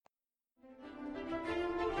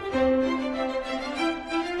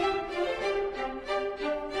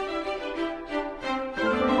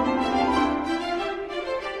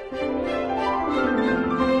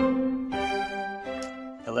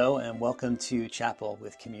Welcome to Chapel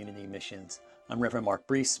with Community Missions. I'm Reverend Mark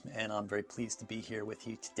Brees, and I'm very pleased to be here with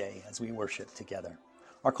you today as we worship together.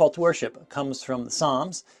 Our call to worship comes from the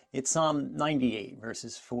Psalms. It's Psalm 98,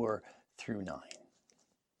 verses 4 through 9.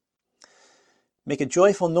 Make a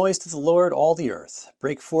joyful noise to the Lord, all the earth.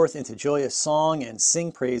 Break forth into joyous song and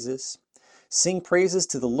sing praises. Sing praises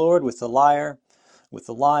to the Lord with the lyre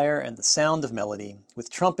and the sound of melody, with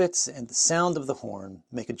trumpets and the sound of the horn.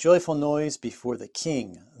 Make a joyful noise before the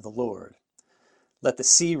King, the Lord. Let the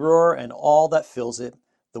sea roar and all that fills it,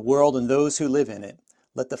 the world and those who live in it.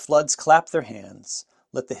 Let the floods clap their hands.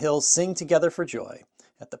 Let the hills sing together for joy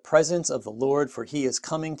at the presence of the Lord, for he is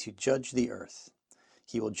coming to judge the earth.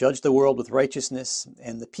 He will judge the world with righteousness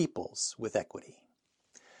and the peoples with equity.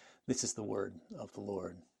 This is the word of the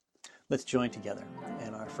Lord. Let's join together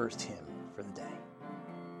in our first hymn for the day.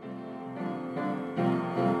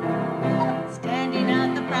 Standing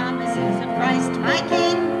on the promises of Christ my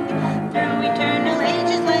King, through eternal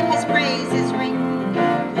ages let his praises ring.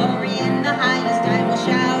 Glory in the highest I will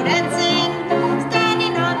shout and sing,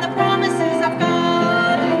 standing on the promises of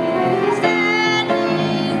God.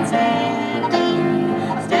 Standing, standing,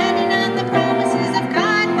 standing on the promises of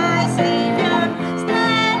God my Savior.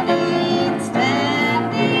 Standing,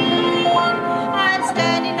 standing, I'm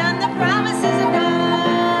standing on the promises of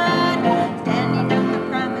God. Standing on the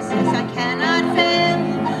promises I cannot fail.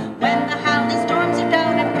 When the howling storms of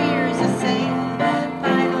doubt and fears assail,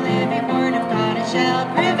 by the living word of God I shall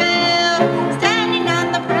prevail. Standing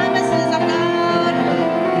on the promises of God.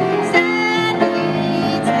 Standing,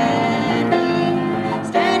 standing,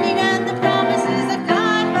 standing on the promises of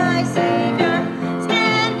God my Savior.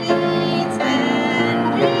 Standing, standing,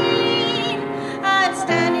 I'm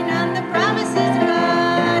standing on the promises of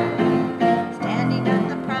God. Standing on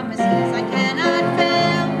the promises I cannot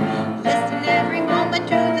fail. Listening every moment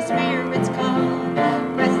to the Spirit's call.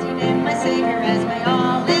 Resting in my Savior as my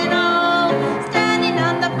all in all. Standing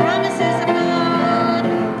on the promises of God.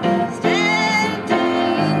 Standing,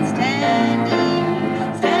 standing,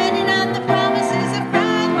 standing on the promises of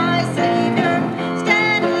God my Savior.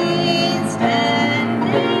 Standing,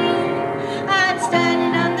 standing, I'm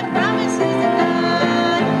standing on the promises of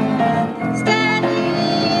God.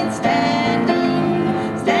 Standing, standing,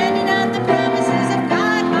 standing on the promises of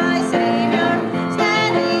God my Savior.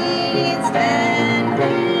 Standing, standing,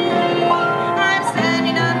 I'm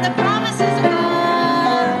standing on the promises of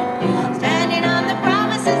God. Standing on the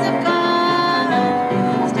promises of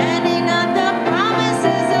God. Standing on the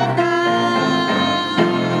promises of God.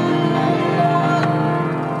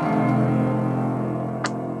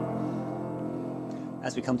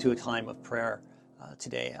 As we come to a time of prayer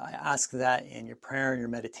today, I ask that in your prayer and your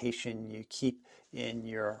meditation, you keep in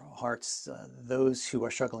your hearts those who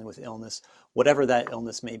are struggling with illness, whatever that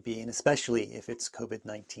illness may be, and especially if it's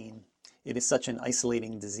COVID-19. It is such an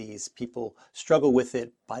isolating disease. People struggle with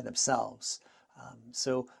it by themselves.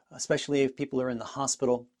 So especially if people are in the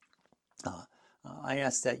hospital, I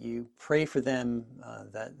ask that you pray for them,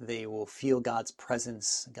 that they will feel God's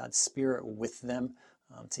presence, God's Spirit with them,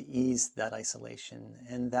 to ease that isolation,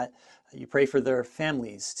 and that you pray for their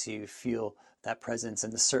families to feel that presence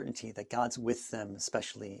and the certainty that God's with them,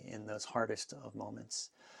 especially in those hardest of moments.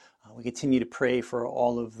 We continue to pray for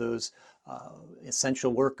all of those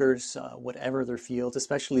essential workers, whatever their fields,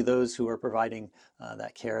 especially those who are providing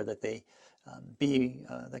that care, that they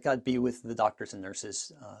that God be with the doctors and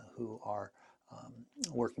nurses who are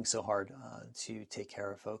working so hard to take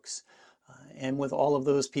care of folks. And with all of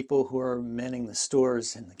those people who are manning the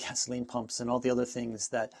stores and the gasoline pumps and all the other things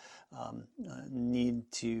that need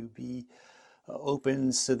to be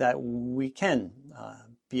open so that we can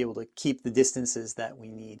be able to keep the distances that we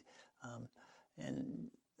need. And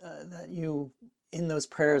that you, in those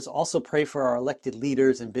prayers, also pray for our elected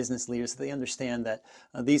leaders and business leaders, so they understand that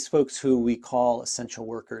these folks who we call essential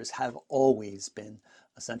workers have always been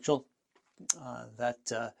essential,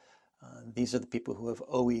 these are the people who have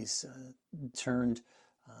always turned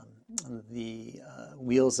the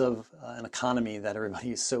wheels of an economy that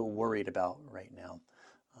everybody is so worried about right now.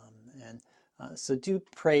 So do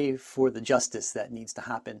pray for the justice that needs to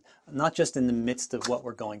happen, not just in the midst of what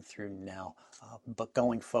we're going through now, but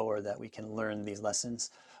going forward, that we can learn these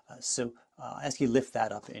lessons. So I ask you to lift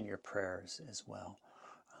that up in your prayers as well.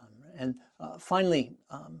 And finally,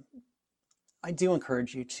 I do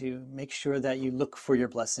encourage you to make sure that you look for your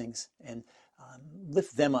blessings and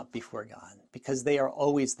lift them up before God, because they are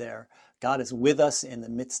always there. God is with us in the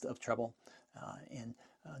midst of trouble, and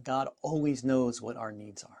God always knows what our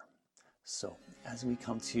needs are. So as we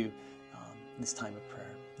come to this time of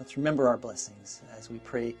prayer, let's remember our blessings as we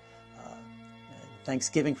pray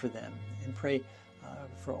thanksgiving for them, and pray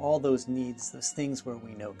for all those needs, those things where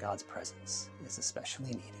we know God's presence is especially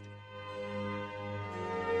needed.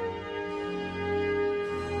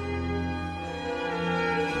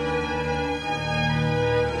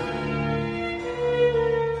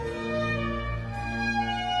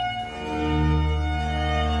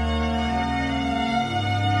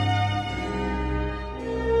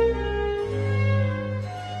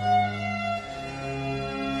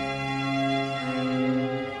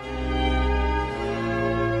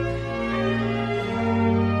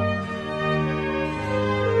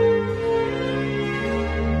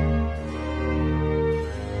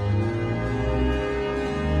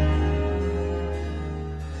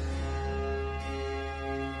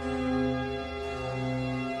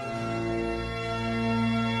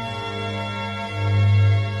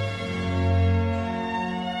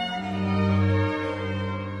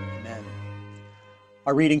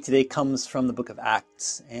 Our reading today comes from the book of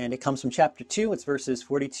Acts, and it comes from chapter 2. It's verses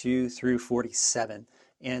 42 through 47.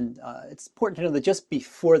 And it's important to know that just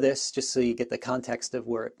before this, just so you get the context of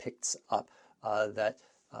where it picks up, that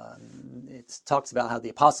it talks about how the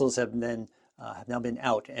apostles have now been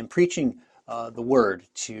out and preaching the word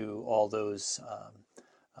to all those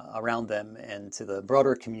around them and to the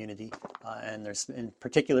broader community. And there's in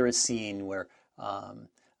particular a scene where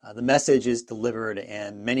the message is delivered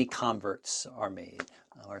and many converts are made.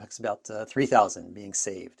 It talks about 3,000 being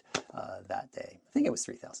saved that day. I think it was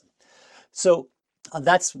 3,000. So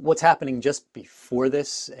that's what's happening just before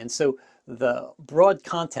this. And so the broad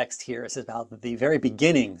context here is about the very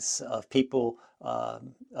beginnings of people,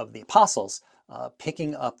 of the apostles,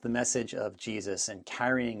 picking up the message of Jesus and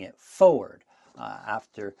carrying it forward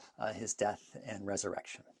after his death and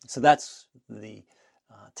resurrection. So that's the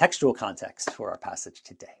textual context for our passage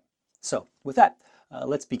today. So with that,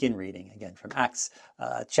 let's begin reading again from Acts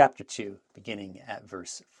chapter 2, beginning at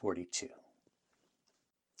verse 42.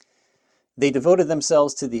 They devoted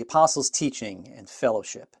themselves to the apostles' teaching and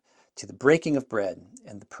fellowship, to the breaking of bread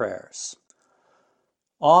and the prayers.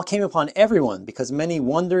 Awe came upon everyone because many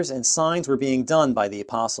wonders and signs were being done by the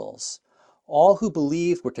apostles. All who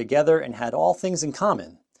believed were together and had all things in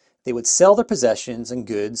common. They would sell their possessions and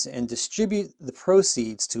goods and distribute the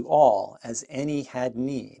proceeds to all as any had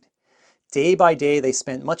need. Day by day they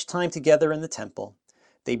spent much time together in the temple.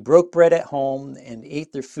 They broke bread at home and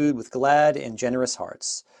ate their food with glad and generous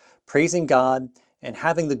hearts, praising God and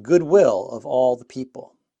having the goodwill of all the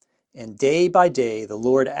people. And day by day the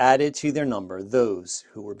Lord added to their number those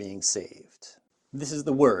who were being saved. This is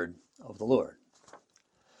the word of the Lord.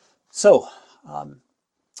 So,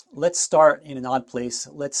 let's start in an odd place.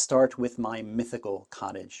 Let's start with my mythical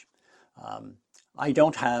cottage. I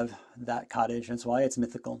don't have that cottage, that's why it's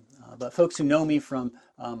mythical. But folks who know me from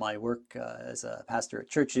my work as a pastor at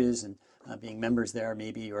churches and being members there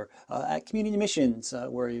maybe, or at community missions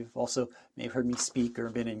where you've also may have heard me speak or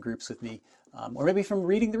been in groups with me, or maybe from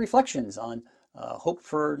reading the reflections on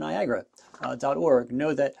hopeforniagara.org,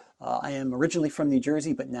 know that I am originally from New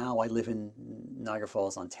Jersey, but now I live in Niagara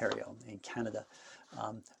Falls, Ontario, in Canada.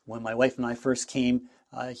 When my wife and I first came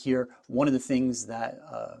here, one of the things that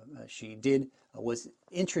she did was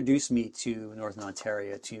introduce me to Northern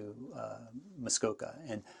Ontario, to Muskoka,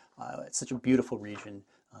 and it's such a beautiful region.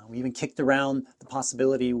 We even kicked around the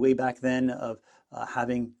possibility way back then of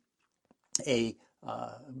having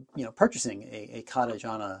purchasing a cottage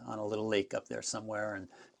on a little lake up there somewhere, and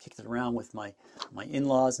kicked it around with my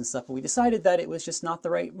in-laws and stuff. But we decided that it was just not the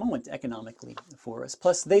right moment economically for us.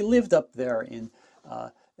 Plus, they lived up there in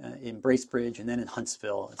Bracebridge and then in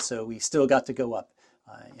Huntsville, and so we still got to go up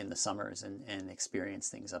in the summers and experience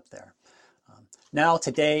things up there. Now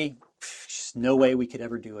today, no way we could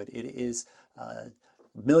ever do it. It is $1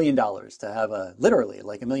 million to have literally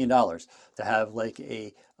like $1 million to have like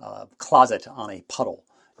a closet on a puddle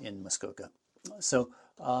in Muskoka. So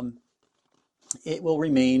it will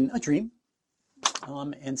remain a dream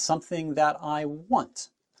and something that I want,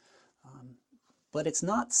 but it's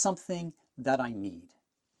not something that I need.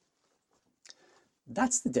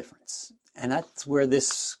 That's the difference. And that's where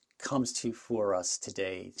this comes to for us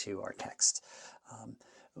today to our text.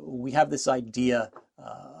 We have this idea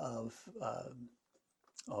of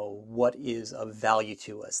what is of value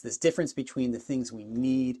to us, this difference between the things we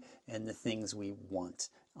need and the things we want.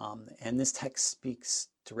 And this text speaks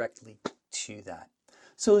directly to that.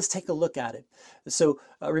 So let's take a look at it. So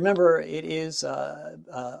remember, it is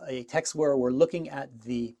a text where we're looking at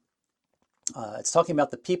it's talking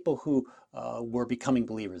about the people who were becoming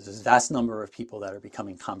believers. There's a vast number of people that are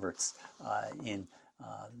becoming converts in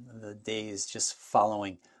the days just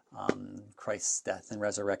following Christ's death and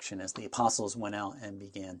resurrection, as the apostles went out and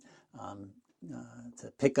began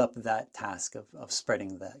to pick up that task of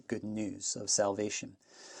spreading that good news of salvation.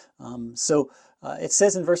 So it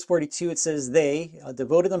says in verse 42, it says they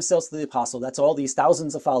devoted themselves to the apostle. That's all these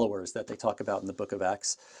thousands of followers that they talk about in the book of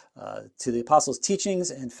Acts, to the apostles'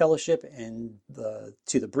 teachings and fellowship, and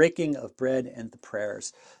to the breaking of bread and the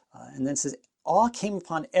prayers. And then it says, awe came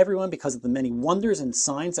upon everyone because of the many wonders and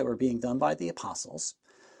signs that were being done by the apostles.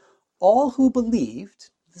 All who believed,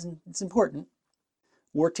 it's important,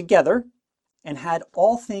 were together and had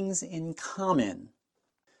all things in common.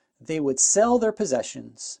 They would sell their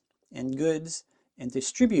possessions and goods and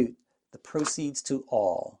distribute the proceeds to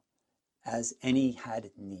all, as any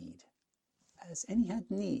had need. As any had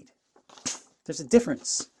need. There's a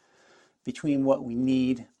difference between what we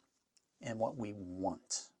need and what we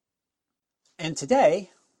want. And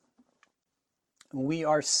today, we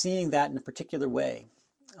are seeing that in a particular way.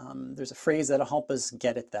 There's a phrase that'll help us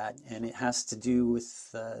get at that, and it has to do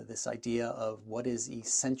with this idea of what is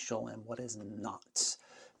essential and what is not.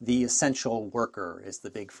 The essential worker is the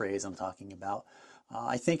big phrase I'm talking about.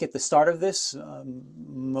 I think at the start of this,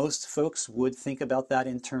 most folks would think about that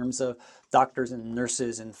in terms of doctors and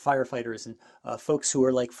nurses and firefighters and folks who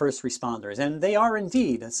are like first responders, and they are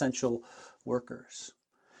indeed essential workers.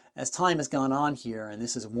 As time has gone on here, and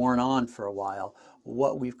this has worn on for a while,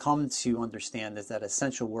 what we've come to understand is that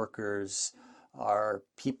essential workers are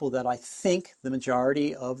people that I think the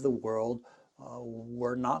majority of the world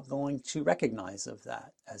were not going to recognize of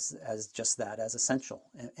that as just that, as essential,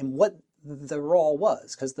 and what the role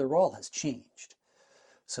was, because the role has changed.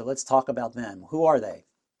 So let's talk about them. Who are they?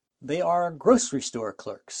 They are grocery store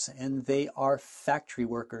clerks, and they are factory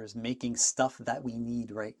workers making stuff that we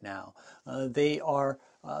need right now. They are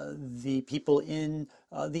the people in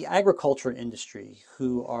the agriculture industry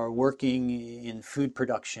who are working in food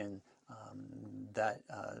production that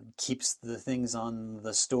keeps the things on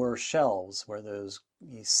the store shelves, where those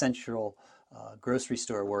essential grocery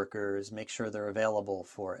store workers make sure they're available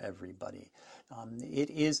for everybody.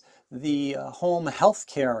 It is the home health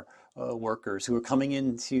care workers who are coming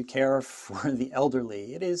in to care for the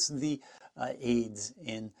elderly. It is the aides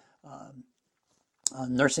in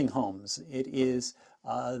nursing homes. It is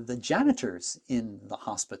the janitors in the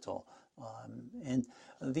hospital. And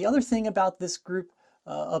the other thing about this group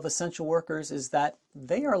of essential workers is that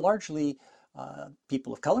they are largely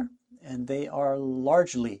people of color, and they are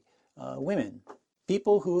largely women.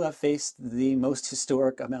 People who have faced the most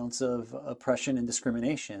historic amounts of oppression and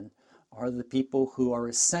discrimination are the people who are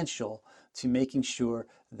essential to making sure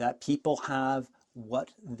that people have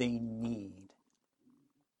what they need.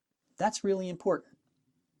 That's really important.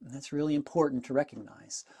 That's really important to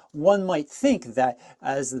recognize. One might think that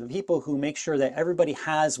as the people who make sure that everybody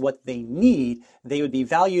has what they need, they would be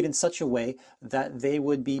valued in such a way that they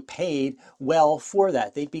would be paid well for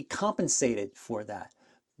that. They'd be compensated for that.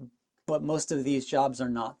 But most of these jobs are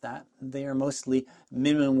not that. They are mostly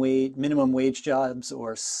minimum wage jobs,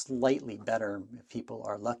 or slightly better if people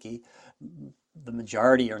are lucky. The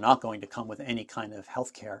majority are not going to come with any kind of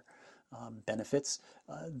health care benefits.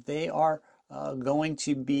 They are going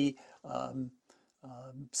to be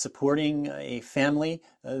supporting a family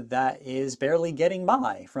that is barely getting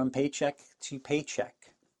by from paycheck to paycheck.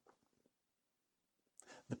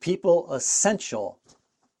 The people essential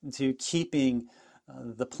to keeping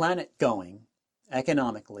the planet going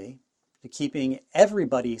economically, to keeping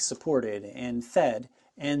everybody supported and fed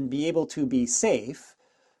and be able to be safe,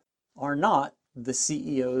 are not the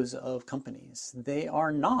CEOs of companies. They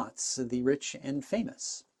are not the rich and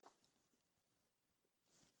famous.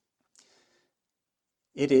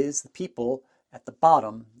 It is the people at the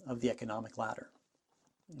bottom of the economic ladder,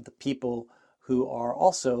 the people who are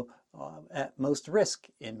also at most risk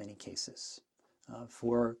in many cases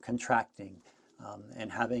for contracting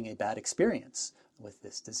and having a bad experience with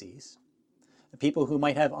this disease. The people who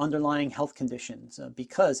might have underlying health conditions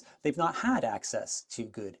because they've not had access to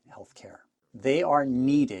good health care. They are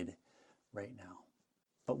needed right now.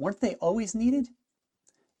 But weren't they always needed?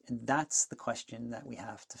 And that's the question that we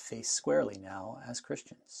have to face squarely now as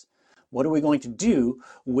Christians. What are we going to do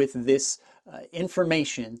with this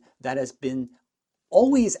information that has been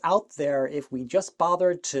always out there if we just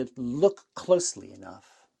bothered to look closely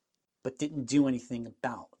enough, but didn't do anything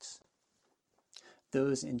about?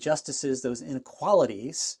 Those injustices, those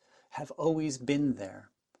inequalities have always been there.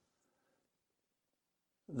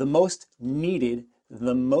 The most needed,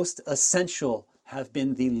 the most essential have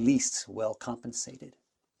been the least well compensated,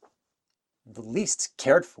 the least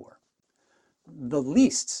cared for, the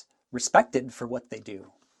least respected for what they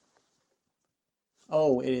do.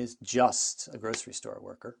 Oh, it is just a grocery store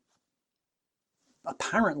worker.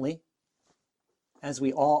 Apparently, as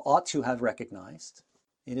we all ought to have recognized,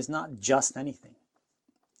 it is not just anything.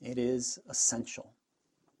 It is essential.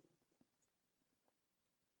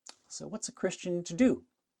 So what's a Christian to do?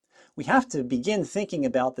 We have to begin thinking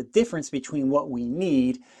about the difference between what we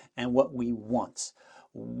need and what we want.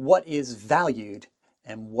 What is valued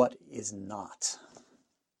and what is not.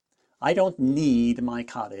 I don't need my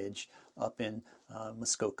cottage up in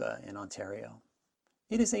Muskoka in Ontario.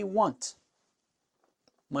 It is a want.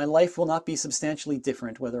 My life will not be substantially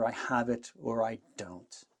different whether I have it or I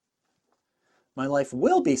don't. My life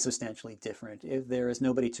will be substantially different if there is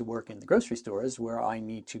nobody to work in the grocery stores where I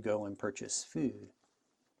need to go and purchase food.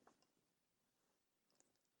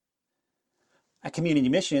 At Community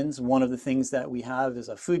Missions, one of the things that we have is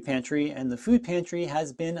a food pantry, and the food pantry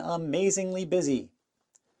has been amazingly busy.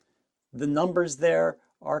 The numbers there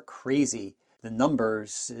are crazy. The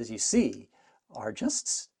numbers, as you see, are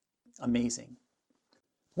just amazing.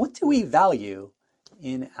 What do we value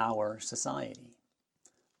in our society?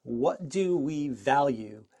 What do we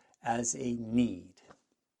value as a need?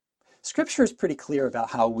 Scripture is pretty clear about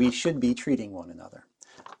how we should be treating one another.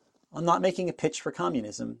 I'm not making a pitch for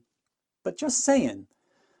communism, but just saying,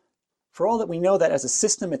 for all that we know that as a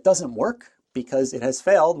system it doesn't work because it has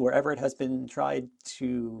failed wherever it has been tried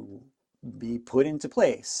to be put into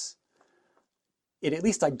place, it at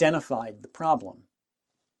least identified the problem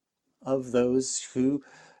of those who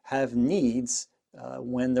have needs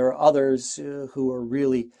when there are others who are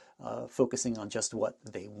really focusing on just what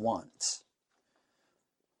they want.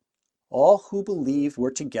 All who believed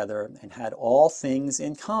were together and had all things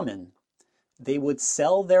in common. They would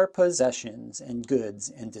sell their possessions and goods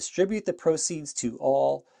and distribute the proceeds to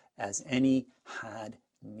all as any had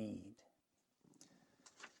need.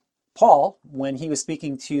 Paul, when he was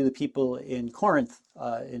speaking to the people in Corinth,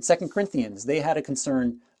 in 2 Corinthians, they had a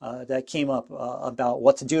concern that came up about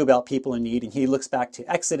what to do about people in need. And he looks back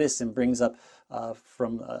to Exodus and brings up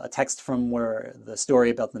from a text from where the story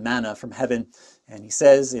about the manna from heaven. And he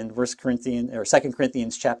says in 2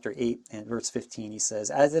 Corinthians chapter 8 and verse 15, he says,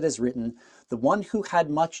 "As it is written, the one who had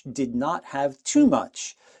much did not have too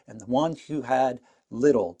much, and the one who had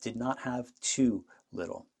little did not have too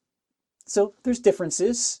little." So there's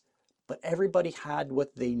differences, but everybody had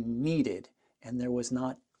what they needed, and there was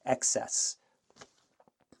not excess.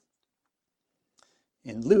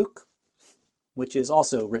 In Luke, which is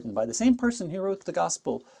also written by the same person who wrote the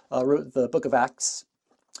gospel, wrote the book of Acts,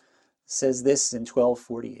 says this in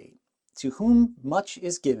 12:48, "To whom much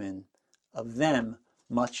is given, of them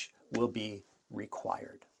much will be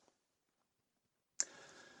required."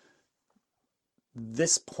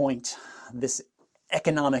 This point, this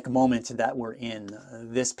economic moment that we're in,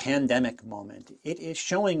 this pandemic moment, it is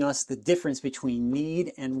showing us the difference between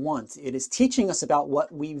need and want. It is teaching us about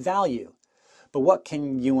what we value. But what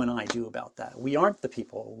can you and I do about that? We aren't the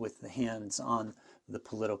people with the hands on the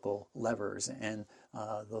political levers and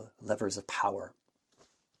the levers of power.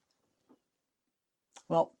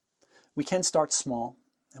 Well, we can start small,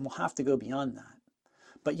 and we'll have to go beyond that.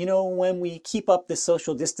 But you know, when we keep up this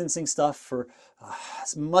social distancing stuff for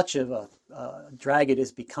as much of a drag it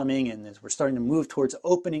is becoming, and as we're starting to move towards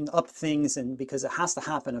opening up things, and because it has to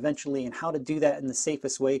happen eventually, and how to do that in the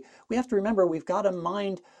safest way, we have to remember we've got to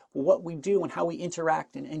mind what we do and how we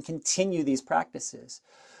interact and continue these practices.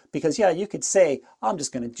 Because yeah, you could say, I'm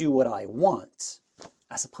just going to do what I want,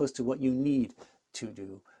 as opposed to what you need to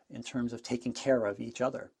do in terms of taking care of each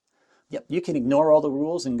other. Yep, you can ignore all the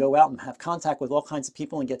rules and go out and have contact with all kinds of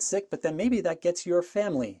people and get sick, but then maybe that gets your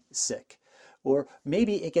family sick. Or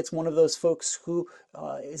maybe it gets one of those folks who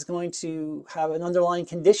is going to have an underlying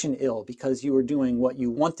condition ill because you were doing what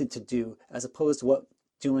you wanted to do as opposed to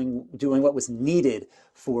doing what was needed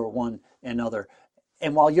for one another.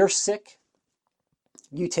 And while you're sick,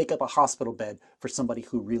 you take up a hospital bed for somebody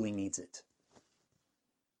who really needs it.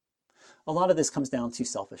 A lot of this comes down to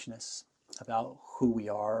selfishness about who we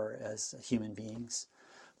are as human beings.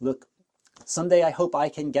 Look, someday I hope I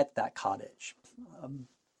can get that cottage.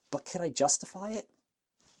 But could I justify it?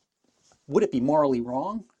 Would it be morally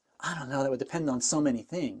wrong? I don't know. That would depend on so many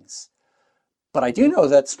things. But I do know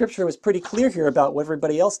that Scripture was pretty clear here about what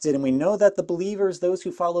everybody else did. And we know that the believers, those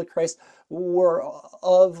who followed Christ, were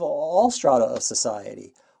of all strata of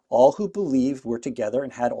society. All who believed were together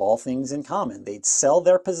and had all things in common. They'd sell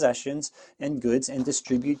their possessions and goods and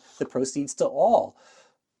distribute the proceeds to all,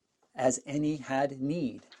 as any had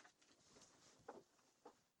need.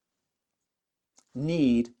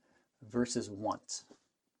 Need versus want.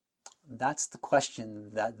 That's the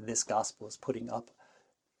question that this gospel is putting up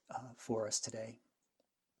for us today.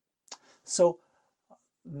 So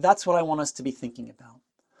that's what I want us to be thinking about.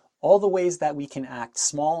 all the ways that we can act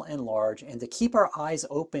small and large, and to keep our eyes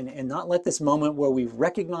open and not let this moment where we've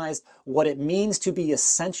recognized what it means to be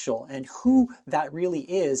essential and who that really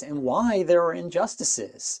is and why there are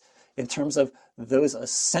injustices in terms of those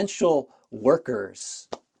essential workers.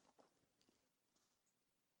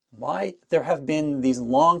 Why there have been these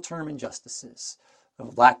long-term injustices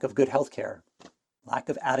of lack of good health care, lack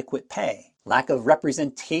of adequate pay, lack of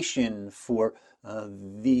representation for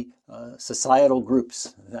the societal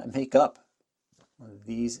groups that make up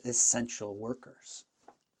these essential workers.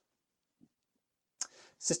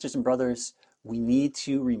 Sisters and brothers, we need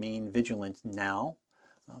to remain vigilant now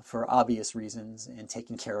for obvious reasons in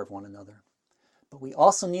taking care of one another. But we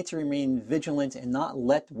also need to remain vigilant and not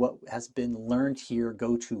let what has been learned here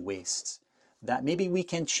go to waste. That maybe we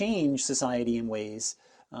can change society in ways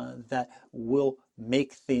that will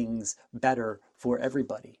make things better for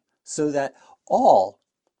everybody, so that all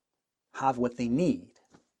have what they need.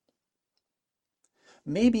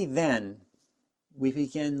 Maybe then we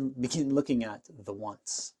begin looking at the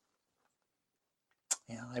wants.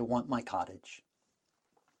 Yeah, I want my cottage.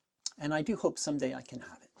 And I do hope someday I can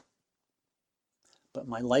have it. But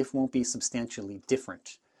my life won't be substantially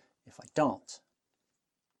different if I don't.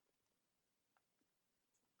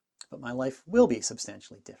 But my life will be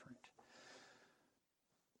substantially different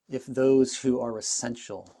if those who are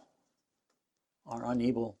essential are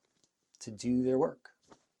unable to do their work.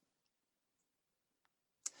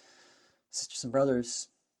 Sisters and brothers,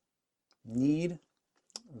 need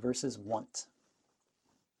versus want.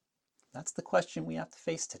 That's the question we have to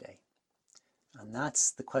face today. And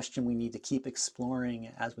that's the question we need to keep exploring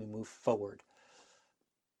as we move forward.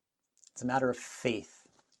 It's a matter of faith.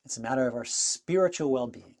 It's a matter of our spiritual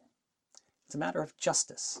well-being. It's a matter of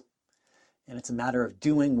justice. And it's a matter of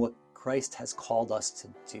doing what Christ has called us to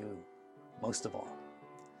do most of all,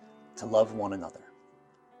 to love one another,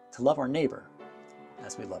 to love our neighbor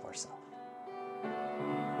as we love ourselves.